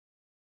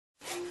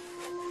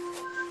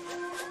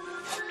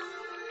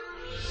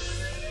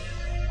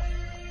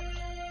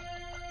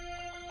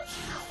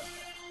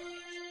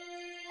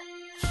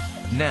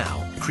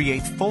Now,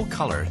 create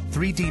full-color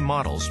 3D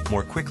models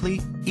more quickly,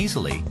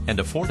 easily, and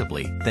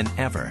affordably than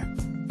ever,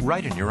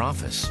 right in your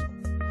office.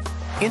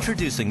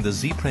 Introducing the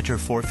ZPrinter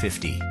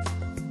 450.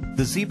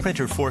 The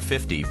ZPrinter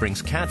 450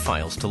 brings CAD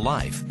files to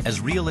life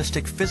as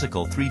realistic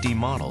physical 3D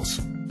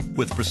models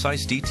with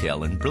precise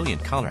detail and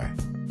brilliant color,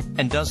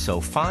 and does so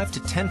 5 to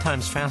 10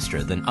 times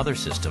faster than other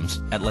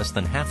systems at less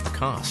than half the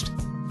cost.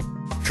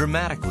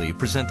 Dramatically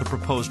present the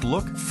proposed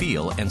look,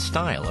 feel, and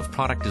style of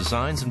product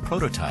designs and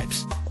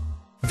prototypes.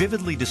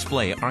 Vividly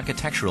display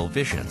architectural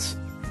visions,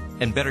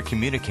 and better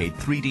communicate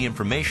 3D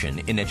information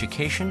in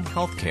education,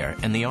 healthcare,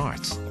 and the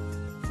arts,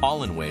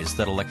 all in ways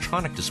that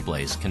electronic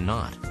displays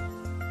cannot.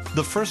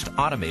 The first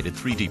automated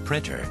 3D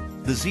printer,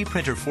 the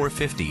ZPrinter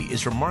 450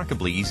 is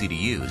remarkably easy to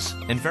use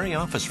and very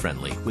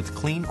office-friendly with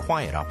clean,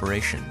 quiet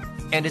operation.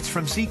 And it's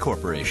from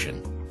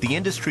ZCorp, the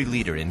industry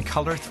leader in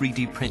color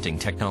 3D printing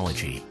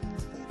technology.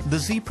 The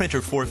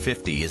ZPrinter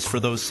 450 is for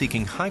those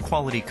seeking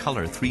high-quality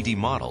color 3D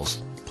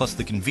models, plus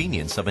the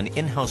convenience of an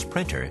in-house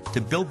printer to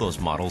build those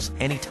models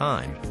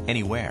anytime,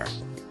 anywhere.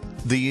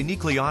 The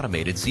uniquely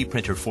automated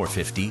ZPrinter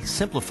 450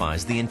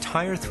 simplifies the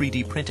entire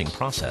 3D printing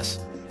process.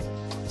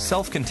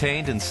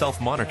 Self-contained and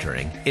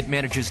self-monitoring, it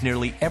manages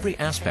nearly every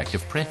aspect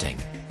of printing,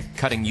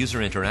 cutting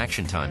user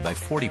interaction time by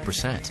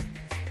 40%.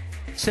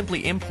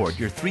 Simply import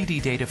your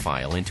 3D data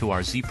file into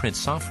our ZPrint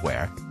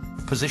software,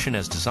 position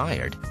as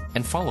desired,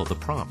 and follow the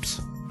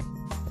prompts.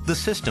 The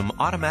system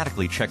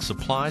automatically checks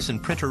supplies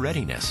and printer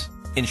readiness,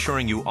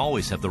 ensuring you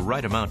always have the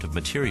right amount of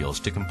materials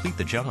to complete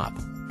the job.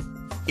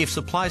 If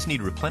supplies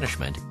need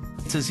replenishment,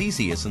 it's as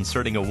easy as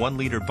inserting a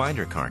 1-liter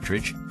binder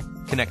cartridge,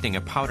 connecting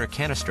a powder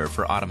canister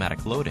for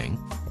automatic loading,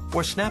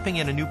 or snapping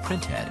in a new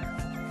printhead.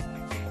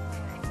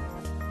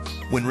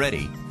 When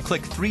ready,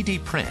 click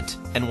 3D Print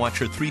and watch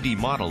your 3D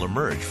model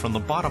emerge from the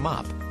bottom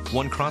up,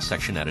 one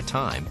cross-section at a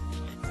time,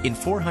 in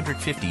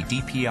 450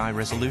 dpi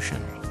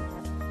resolution.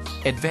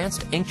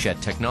 Advanced inkjet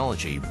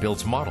technology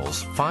builds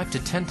models 5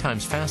 to 10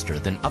 times faster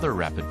than other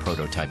rapid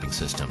prototyping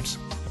systems,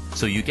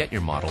 so you get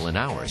your model in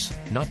hours,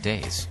 not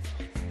days.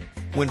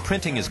 When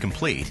printing is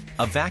complete,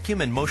 a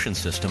vacuum and motion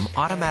system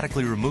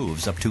automatically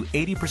removes up to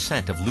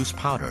 80% of loose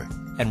powder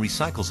and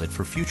recycles it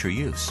for future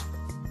use.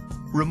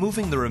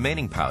 Removing the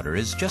remaining powder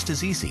is just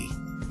as easy,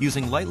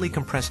 using lightly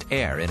compressed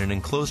air in an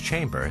enclosed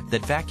chamber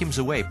that vacuums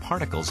away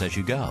particles as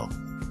you go.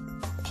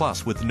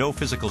 Plus, with no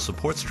physical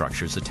support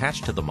structures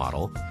attached to the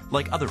model,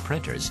 like other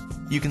printers,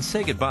 you can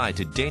say goodbye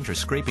to dangerous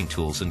scraping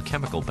tools and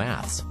chemical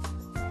baths.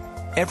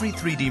 Every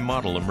 3D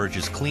model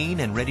emerges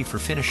clean and ready for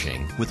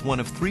finishing with one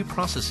of 3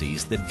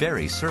 processes that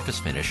vary surface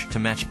finish to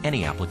match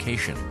any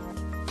application.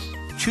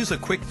 Choose a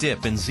quick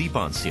dip in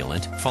Z-Bond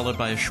sealant followed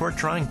by a short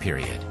drying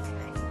period.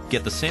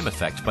 Get the same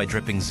effect by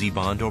dripping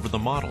Z-Bond over the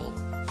model,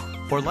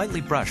 or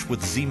lightly brush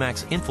with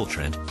Z-Max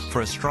Infiltrant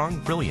for a strong,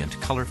 brilliant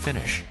color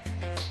finish.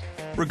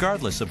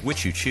 Regardless of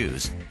which you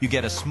choose, you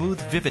get a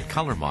smooth, vivid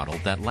color model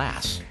that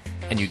lasts,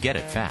 and you get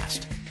it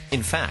fast.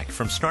 In fact,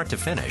 from start to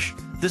finish,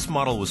 this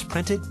model was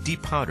printed,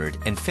 depowdered,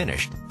 and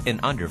finished in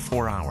under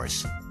 4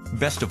 hours.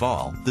 Best of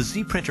all, the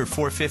ZPrinter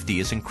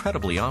 450 is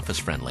incredibly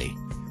office-friendly.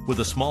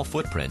 With a small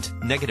footprint,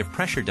 negative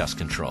pressure dust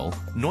control,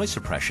 noise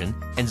suppression,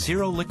 and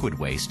 0 liquid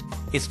waste,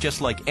 it's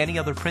just like any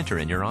other printer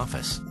in your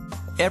office.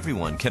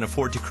 Everyone can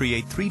afford to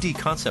create 3D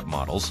concept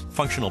models,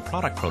 functional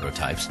product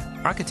prototypes,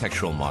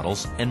 architectural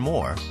models, and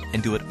more,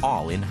 and do it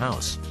all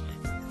in-house.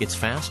 It's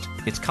fast,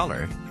 it's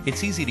color,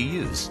 it's easy to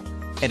use,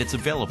 and it's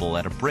available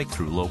at a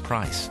breakthrough low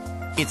price.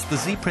 It's the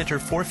ZPrinter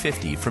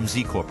 450 from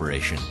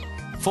ZCorp.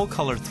 Full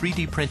color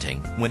 3D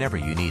printing whenever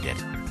you need it.